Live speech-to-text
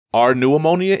Our new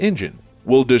ammonia engine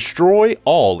will destroy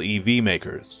all EV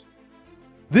makers.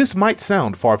 This might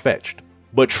sound far-fetched,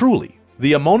 but truly,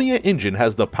 the ammonia engine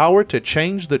has the power to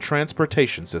change the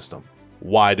transportation system.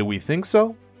 Why do we think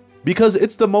so? Because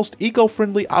it's the most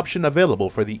eco-friendly option available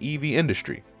for the EV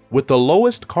industry, with the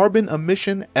lowest carbon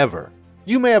emission ever.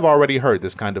 You may have already heard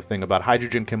this kind of thing about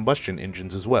hydrogen combustion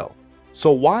engines as well.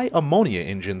 So why ammonia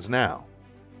engines now?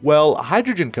 Well,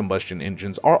 hydrogen combustion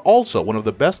engines are also one of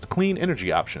the best clean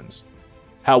energy options.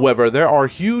 However, there are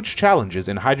huge challenges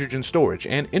in hydrogen storage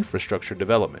and infrastructure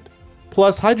development.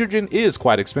 Plus, hydrogen is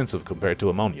quite expensive compared to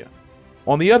ammonia.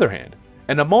 On the other hand,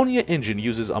 an ammonia engine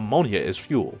uses ammonia as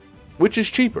fuel, which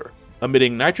is cheaper,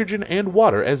 emitting nitrogen and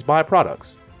water as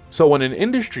byproducts. So on an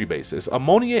industry basis,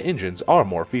 ammonia engines are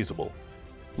more feasible.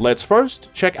 Let's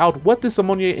first check out what this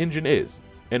ammonia engine is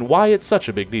and why it's such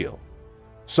a big deal.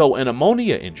 So an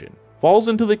ammonia engine falls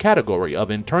into the category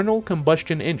of internal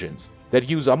combustion engines that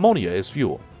use ammonia as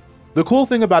fuel. The cool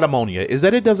thing about ammonia is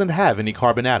that it doesn't have any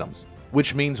carbon atoms,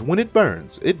 which means when it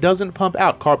burns, it doesn't pump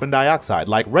out carbon dioxide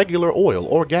like regular oil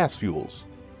or gas fuels.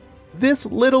 This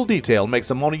little detail makes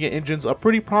ammonia engines a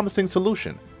pretty promising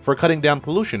solution for cutting down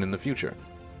pollution in the future.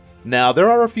 Now, there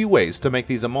are a few ways to make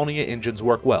these ammonia engines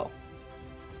work well.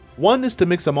 One is to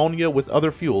mix ammonia with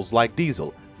other fuels like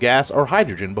diesel, gas, or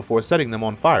hydrogen before setting them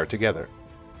on fire together.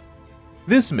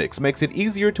 This mix makes it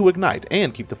easier to ignite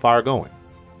and keep the fire going.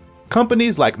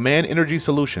 Companies like Man Energy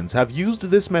Solutions have used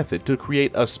this method to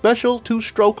create a special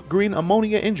two-stroke green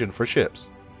ammonia engine for ships.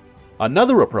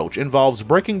 Another approach involves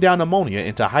breaking down ammonia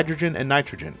into hydrogen and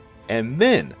nitrogen, and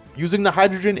then using the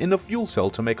hydrogen in a fuel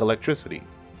cell to make electricity.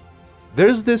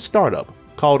 There's this startup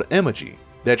called Ammonia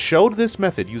that showed this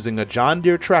method using a John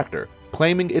Deere tractor,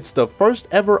 claiming it's the first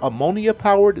ever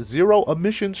ammonia-powered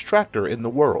zero-emissions tractor in the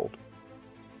world.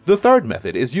 The third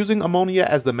method is using ammonia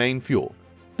as the main fuel.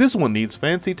 This one needs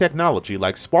fancy technology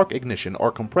like spark ignition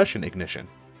or compression ignition.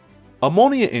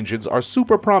 Ammonia engines are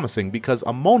super promising because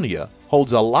ammonia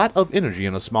holds a lot of energy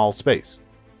in a small space.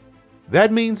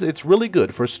 That means it's really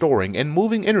good for storing and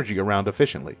moving energy around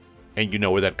efficiently. And you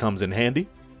know where that comes in handy?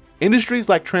 Industries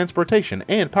like transportation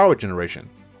and power generation,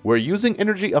 where using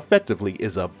energy effectively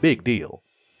is a big deal.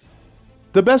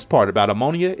 The best part about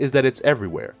ammonia is that it's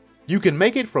everywhere. You can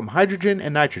make it from hydrogen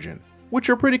and nitrogen, which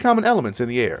are pretty common elements in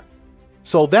the air.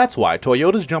 So that's why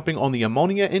Toyota's jumping on the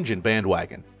ammonia engine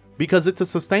bandwagon, because it's a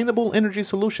sustainable energy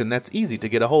solution that's easy to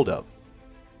get a hold of.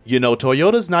 You know,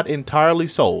 Toyota's not entirely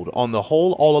sold on the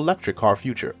whole all-electric car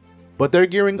future, but they're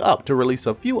gearing up to release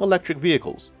a few electric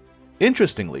vehicles.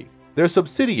 Interestingly, their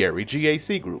subsidiary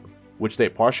GAC Group, which they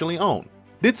partially own,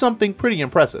 did something pretty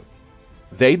impressive.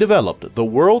 They developed the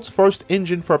world's first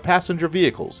engine for passenger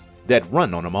vehicles that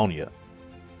run on ammonia.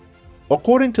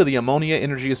 According to the Ammonia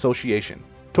Energy Association,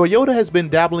 Toyota has been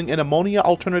dabbling in ammonia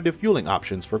alternative fueling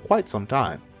options for quite some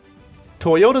time.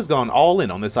 Toyota's gone all in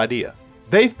on this idea.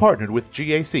 They've partnered with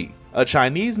GAC, a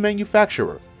Chinese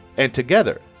manufacturer, and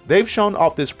together they've shown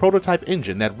off this prototype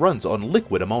engine that runs on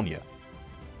liquid ammonia.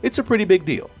 It's a pretty big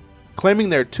deal, claiming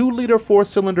their 2-liter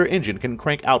 4-cylinder engine can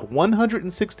crank out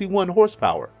 161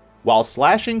 horsepower while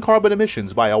slashing carbon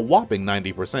emissions by a whopping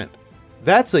 90%.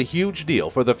 That's a huge deal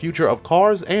for the future of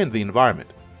cars and the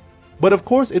environment. But of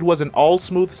course, it wasn't all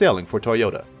smooth sailing for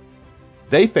Toyota.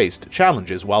 They faced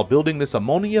challenges while building this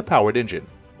ammonia-powered engine,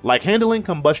 like handling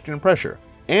combustion pressure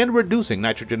and reducing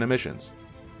nitrogen emissions.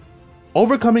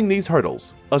 Overcoming these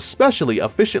hurdles, especially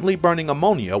efficiently burning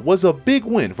ammonia, was a big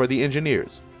win for the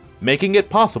engineers, making it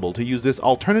possible to use this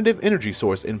alternative energy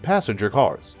source in passenger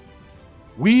cars.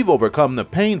 We've overcome the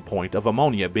pain point of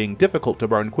ammonia being difficult to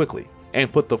burn quickly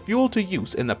and put the fuel to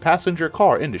use in the passenger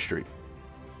car industry.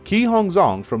 Ki Hong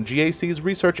Zong from GAC's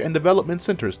Research and Development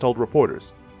Centers told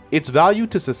reporters, its value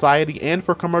to society and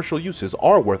for commercial uses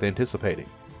are worth anticipating.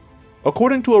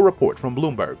 According to a report from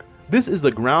Bloomberg, this is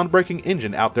the groundbreaking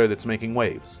engine out there that's making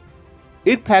waves.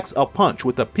 It packs a punch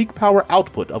with a peak power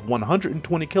output of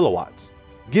 120 kilowatts,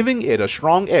 giving it a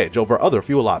strong edge over other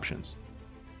fuel options.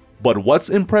 But what's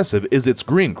impressive is its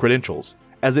green credentials,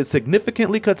 as it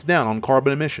significantly cuts down on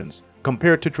carbon emissions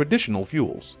compared to traditional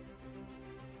fuels.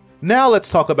 Now let's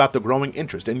talk about the growing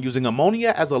interest in using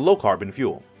ammonia as a low-carbon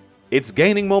fuel. It's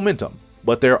gaining momentum,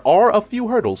 but there are a few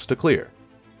hurdles to clear.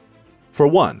 For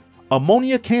one,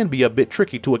 ammonia can be a bit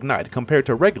tricky to ignite compared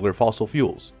to regular fossil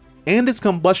fuels, and its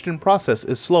combustion process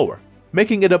is slower,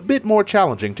 making it a bit more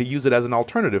challenging to use it as an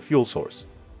alternative fuel source.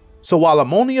 So while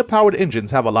ammonia-powered engines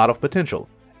have a lot of potential,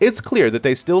 it's clear that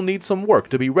they still need some work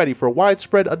to be ready for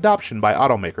widespread adoption by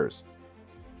automakers.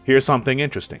 Here's something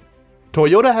interesting.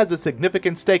 Toyota has a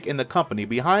significant stake in the company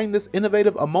behind this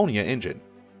innovative ammonia engine.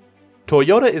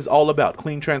 Toyota is all about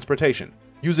clean transportation,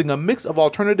 using a mix of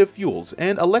alternative fuels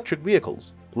and electric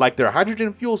vehicles, like their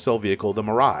hydrogen fuel cell vehicle, the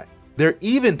Mirai. They're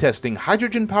even testing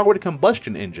hydrogen-powered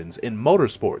combustion engines in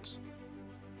motorsports.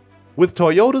 With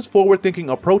Toyota's forward-thinking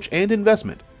approach and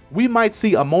investment, we might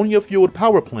see ammonia-fueled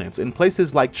power plants in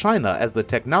places like China as the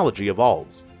technology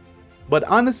evolves. But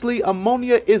honestly,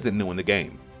 ammonia isn't new in the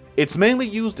game. It's mainly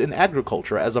used in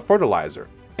agriculture as a fertilizer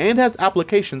and has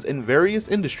applications in various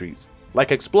industries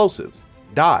like explosives,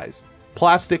 dyes,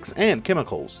 plastics, and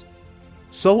chemicals.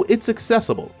 So it's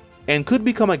accessible and could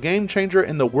become a game changer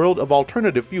in the world of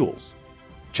alternative fuels.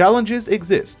 Challenges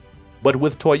exist, but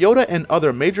with Toyota and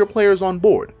other major players on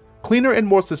board, cleaner and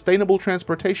more sustainable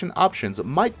transportation options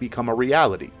might become a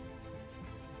reality.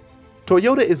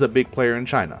 Toyota is a big player in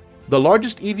China, the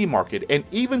largest EV market, and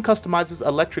even customizes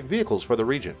electric vehicles for the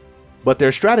region. But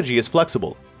their strategy is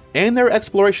flexible, and their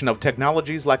exploration of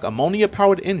technologies like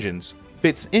ammonia-powered engines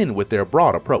fits in with their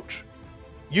broad approach.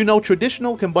 You know,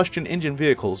 traditional combustion engine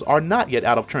vehicles are not yet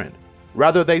out of trend.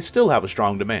 Rather, they still have a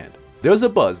strong demand. There's a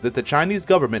buzz that the Chinese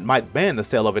government might ban the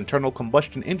sale of internal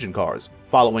combustion engine cars,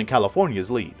 following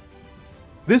California's lead.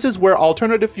 This is where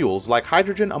alternative fuels like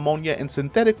hydrogen, ammonia, and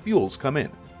synthetic fuels come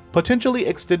in, potentially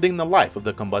extending the life of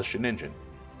the combustion engine.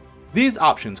 These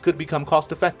options could become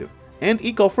cost-effective and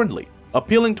eco-friendly,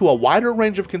 appealing to a wider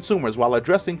range of consumers while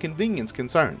addressing convenience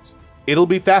concerns. It'll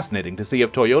be fascinating to see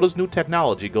if Toyota's new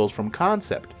technology goes from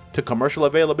concept to commercial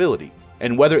availability,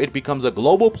 and whether it becomes a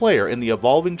global player in the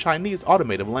evolving Chinese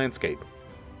automotive landscape.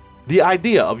 The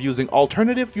idea of using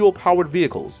alternative fuel-powered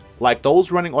vehicles, like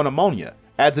those running on ammonia,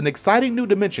 adds an exciting new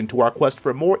dimension to our quest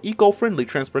for more eco-friendly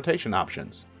transportation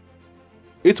options.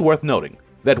 It's worth noting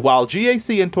that while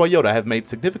GAC and Toyota have made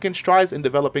significant strides in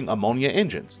developing ammonia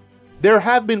engines, there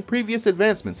have been previous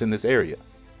advancements in this area.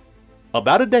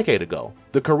 About a decade ago,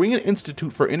 the Korean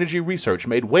Institute for Energy Research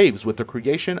made waves with the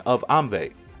creation of Ammonia,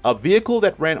 a vehicle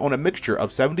that ran on a mixture of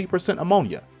 70%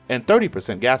 ammonia and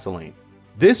 30% gasoline.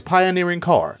 This pioneering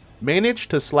car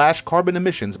managed to slash carbon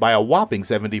emissions by a whopping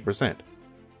 70%.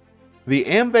 The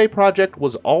Ammonia project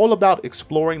was all about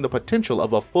exploring the potential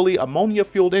of a fully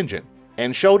ammonia-fueled engine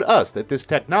and showed us that this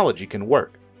technology can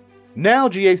work. Now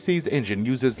GAC's engine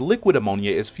uses liquid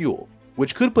ammonia as fuel,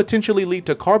 which could potentially lead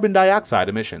to carbon dioxide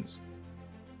emissions.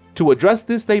 To address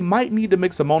this, they might need to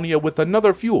mix ammonia with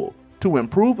another fuel to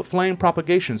improve flame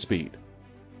propagation speed.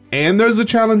 And there's a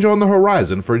challenge on the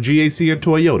horizon for GAC and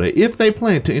Toyota if they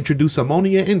plan to introduce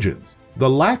ammonia engines: the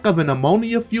lack of an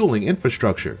ammonia fueling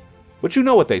infrastructure. But you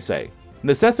know what they say,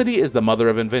 necessity is the mother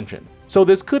of invention, so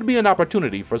this could be an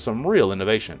opportunity for some real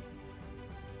innovation.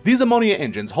 These ammonia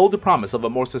engines hold the promise of a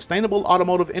more sustainable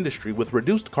automotive industry with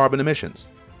reduced carbon emissions.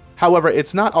 However,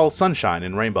 it's not all sunshine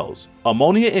and rainbows.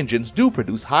 Ammonia engines do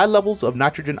produce high levels of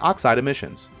nitrogen oxide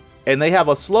emissions, and they have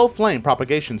a slow flame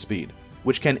propagation speed,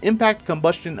 which can impact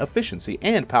combustion efficiency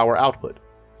and power output.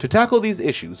 To tackle these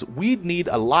issues, we'd need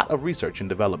a lot of research and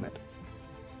development.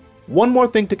 One more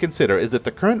thing to consider is that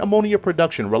the current ammonia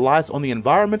production relies on the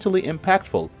environmentally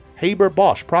impactful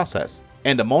Haber-Bosch process,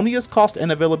 and ammonia's cost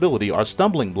and availability are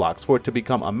stumbling blocks for it to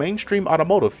become a mainstream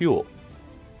automotive fuel.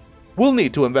 We'll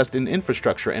need to invest in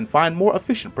infrastructure and find more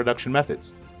efficient production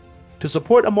methods. To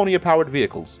support ammonia-powered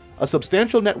vehicles, a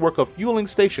substantial network of fueling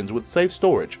stations with safe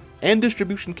storage and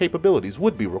distribution capabilities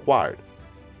would be required.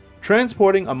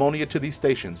 Transporting ammonia to these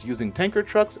stations using tanker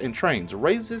trucks and trains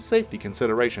raises safety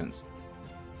considerations.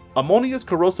 Ammonia's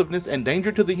corrosiveness and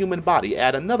danger to the human body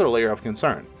add another layer of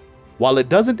concern. While it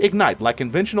doesn't ignite like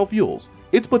conventional fuels,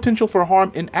 its potential for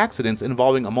harm in accidents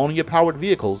involving ammonia-powered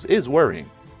vehicles is worrying.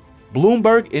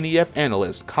 Bloomberg NEF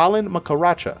analyst Colin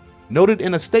Makaracha noted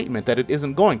in a statement that it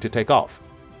isn't going to take off.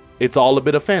 "It's all a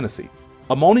bit of fantasy.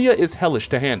 Ammonia is hellish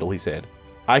to handle," he said.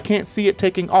 "I can't see it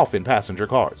taking off in passenger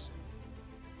cars."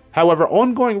 However,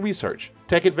 ongoing research,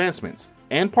 tech advancements,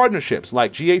 and partnerships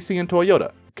like GAC and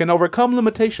Toyota can overcome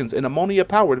limitations in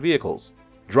ammonia-powered vehicles,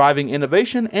 driving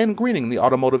innovation and greening the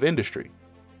automotive industry.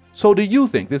 So do you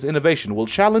think this innovation will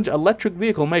challenge electric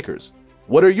vehicle makers?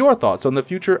 What are your thoughts on the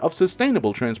future of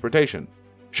sustainable transportation?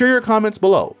 Share your comments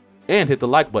below and hit the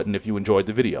like button if you enjoyed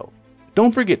the video.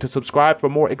 Don't forget to subscribe for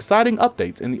more exciting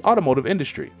updates in the automotive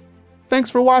industry. Thanks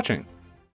for watching.